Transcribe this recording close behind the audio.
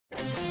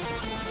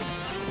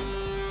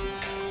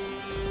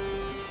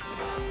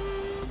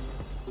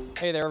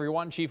Hey there,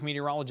 everyone. Chief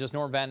Meteorologist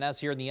Norm Van Ness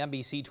here in the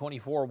NBC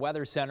 24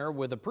 Weather Center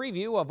with a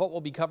preview of what we'll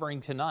be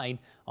covering tonight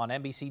on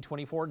NBC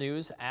 24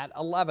 News at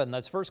 11.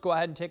 Let's first go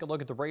ahead and take a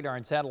look at the radar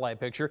and satellite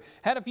picture.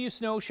 Had a few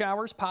snow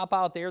showers pop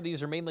out there.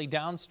 These are mainly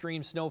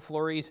downstream snow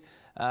flurries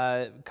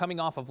coming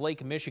off of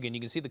Lake Michigan. You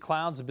can see the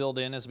clouds build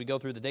in as we go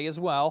through the day as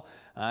well.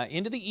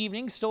 Into the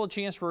evening, still a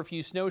chance for a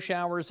few snow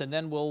showers, and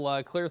then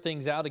we'll clear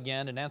things out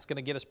again, and that's going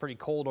to get us pretty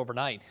cold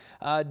overnight.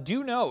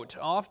 Do note,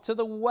 off to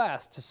the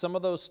west, some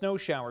of those snow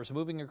showers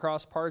moving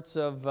across parts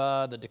of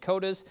the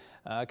Dakotas,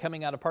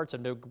 coming out of parts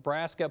of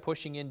Nebraska,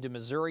 pushing into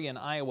Missouri and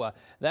Iowa.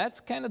 That's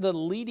kind of the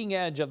leading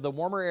edge of the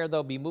warmer air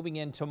they'll be moving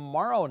in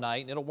tomorrow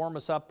night. It'll warm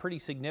us up pretty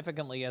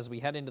significantly as we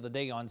head into the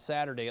day on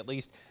Saturday, at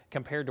least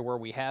compared to where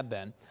we have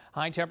been.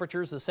 High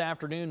temperatures this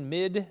afternoon,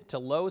 mid to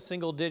low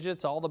single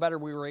digits, all the better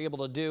we were able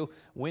to do.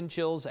 Wind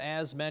chills,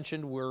 as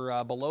mentioned,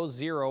 were below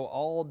zero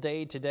all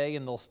day today,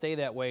 and they'll stay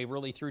that way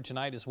really through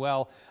tonight as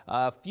well.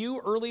 A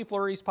few early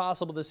flurries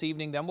possible this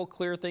evening, then we'll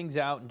clear things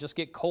out and just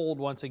get cold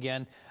once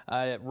again.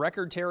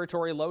 Record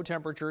territory, low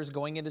temperatures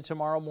going into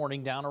tomorrow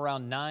morning, down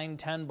around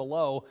 9-10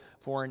 below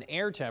for an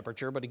air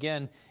temperature. But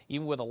again,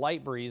 even with a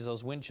light breeze,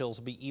 those wind chills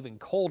will be even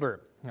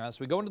colder.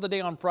 As we go into the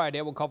day on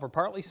Friday, we'll call for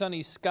partly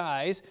sunny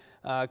skies,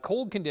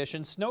 cold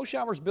conditions, snow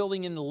showers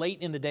building in late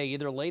in the day,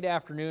 either late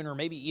afternoon or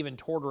maybe even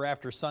toward or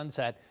after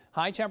sunset.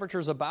 High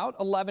temperatures about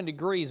 11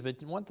 degrees,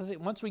 but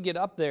once we get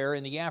up there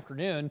in the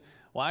afternoon,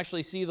 we'll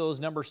actually see those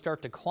numbers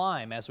start to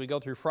climb as we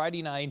go through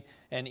Friday night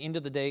and into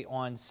the day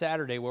on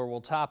Saturday, where we'll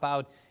top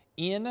out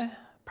in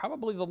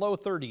probably the low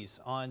 30s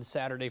on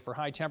Saturday for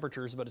high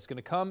temperatures, but it's going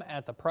to come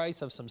at the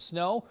price of some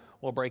snow.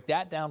 We'll break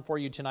that down for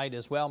you tonight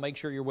as well. Make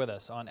sure you're with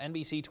us on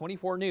NBC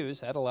 24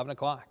 News at 11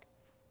 o'clock.